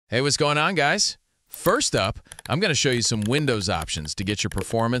Hey, what's going on, guys? First up, I'm going to show you some Windows options to get your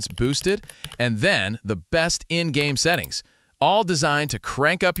performance boosted, and then the best in-game settings, all designed to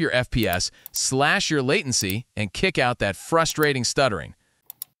crank up your FPS, slash your latency, and kick out that frustrating stuttering.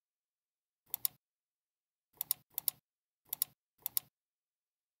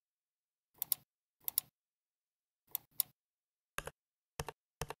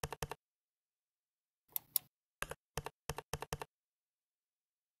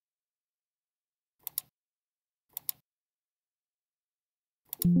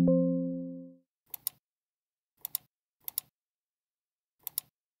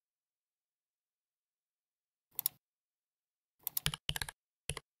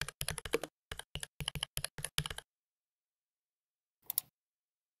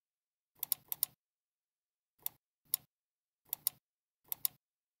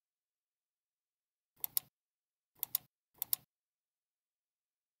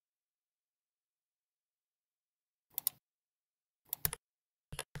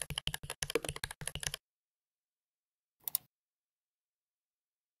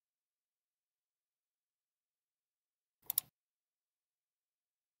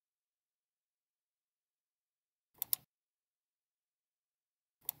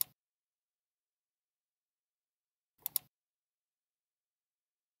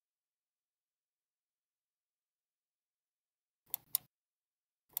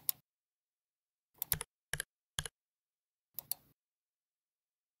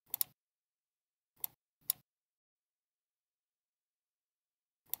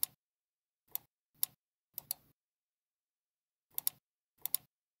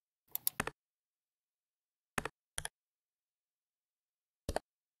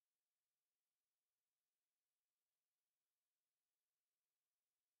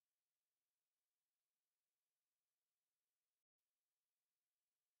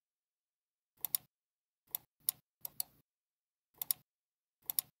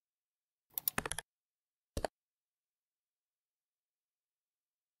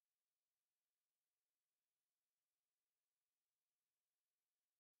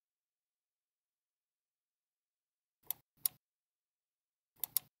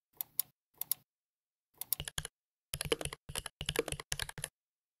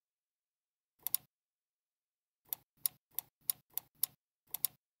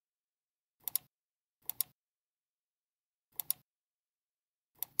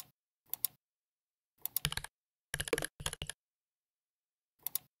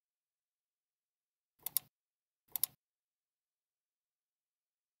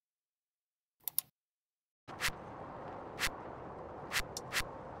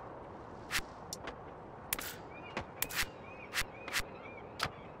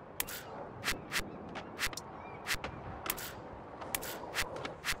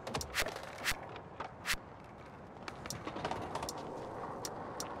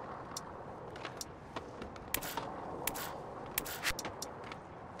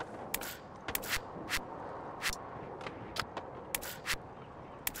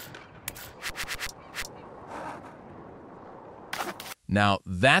 Now,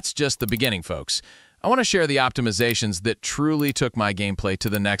 that's just the beginning, folks. I want to share the optimizations that truly took my gameplay to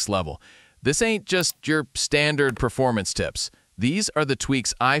the next level. This ain't just your standard performance tips. These are the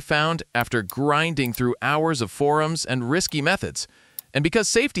tweaks I found after grinding through hours of forums and risky methods. And because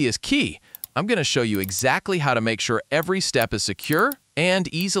safety is key, I'm going to show you exactly how to make sure every step is secure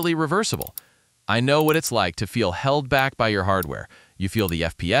and easily reversible. I know what it's like to feel held back by your hardware. You feel the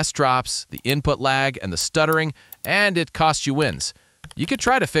FPS drops, the input lag, and the stuttering, and it costs you wins. You could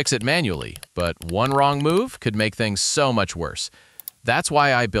try to fix it manually, but one wrong move could make things so much worse. That's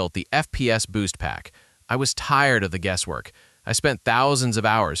why I built the FPS Boost Pack. I was tired of the guesswork. I spent thousands of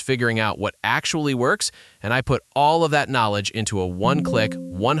hours figuring out what actually works, and I put all of that knowledge into a one-click,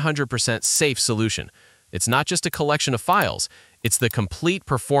 100% safe solution. It's not just a collection of files. It's the complete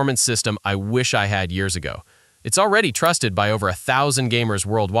performance system I wish I had years ago. It's already trusted by over 1,000 gamers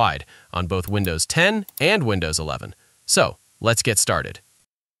worldwide on both Windows 10 and Windows 11. So, let's get started.